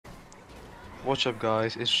What's up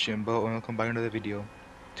guys, it's Jimbo and welcome back to another video.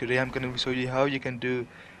 Today I'm going to show you how you can do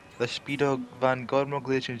the Speedo van GodMode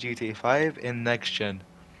glitch in GTA 5 in next gen.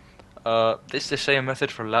 This is the same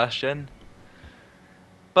method for last gen,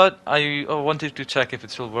 but I wanted to check if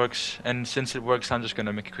it still works, and since it works I'm just going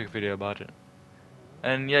to make a quick video about it.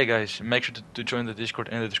 And yeah guys, make sure to join the Discord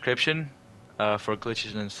in the description for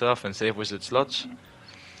glitches and stuff and save wizard slots.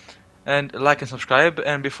 And like and subscribe,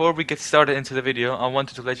 and before we get started into the video I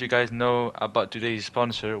wanted to let you guys know about today's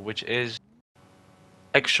sponsor, which is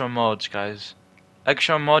Extra Mods, guys.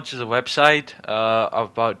 Extra Mods is a website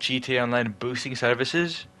about GTA Online boosting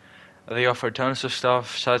services. They offer tons of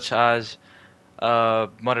stuff such as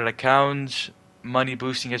modded accounts, money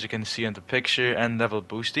boosting as you can see in the picture, and level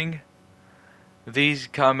boosting. These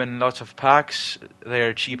come in lots of packs. They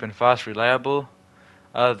are cheap and fast, reliable.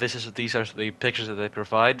 These are the pictures that they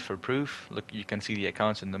provide for proof. Look, you can see the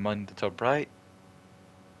accounts in the money in the top right.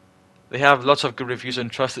 They have lots of good reviews on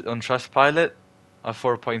Trustpilot. A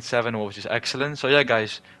 4.7, which is excellent. So yeah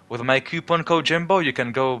guys, with my coupon code JIMBO you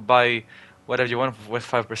can go buy whatever you want with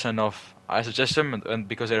 5% off. I suggest them and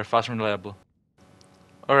because they're fast and reliable.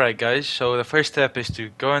 Alright guys, so the first step is to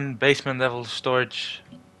go in basement level storage,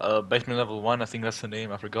 basement level 1, I think that's the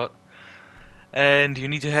name, I forgot. And you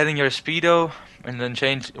need to head in your Speedo and then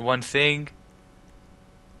change one thing.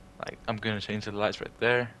 Like, I'm gonna change the lights right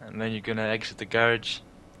there, and then you're gonna exit the garage.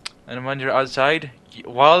 And when you're outside,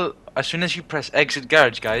 as soon as you press exit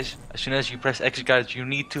garage, guys, you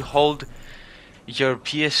need to hold your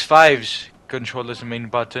PS5's controller's main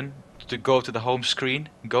button to go to the home screen.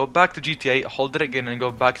 Go back to GTA, hold it again, and go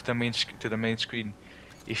back to the main screen.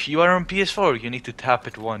 If you are on PS4, you need to tap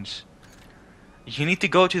it once. You need to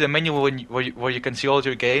go to the menu where you can see all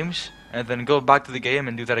your games, and then go back to the game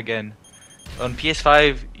and do that again. On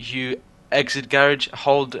PS5, you exit garage,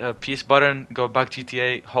 hold PS button, go back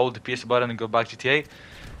GTA, hold the PS button and go back GTA.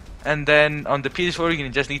 And then on the PS4 you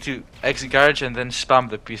just need to exit garage and then spam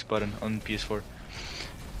the PS button on PS4.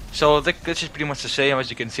 So this is pretty much the same as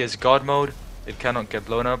you can see as God mode. It cannot get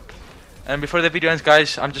blown up. And before the video ends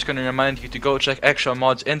guys, I'm just going to remind you to go check extra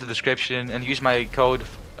mods in the description and use my code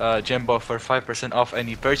JIMBO for 5% off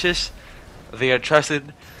any purchase. They are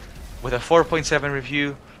trusted with a 4.7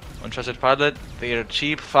 review on Trustpilot. They are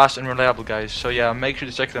cheap, fast, and reliable, guys. So yeah, make sure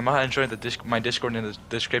to check them out and join my Discord in the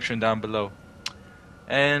description down below.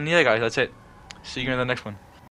 And yeah, guys, that's it. See you in the next one.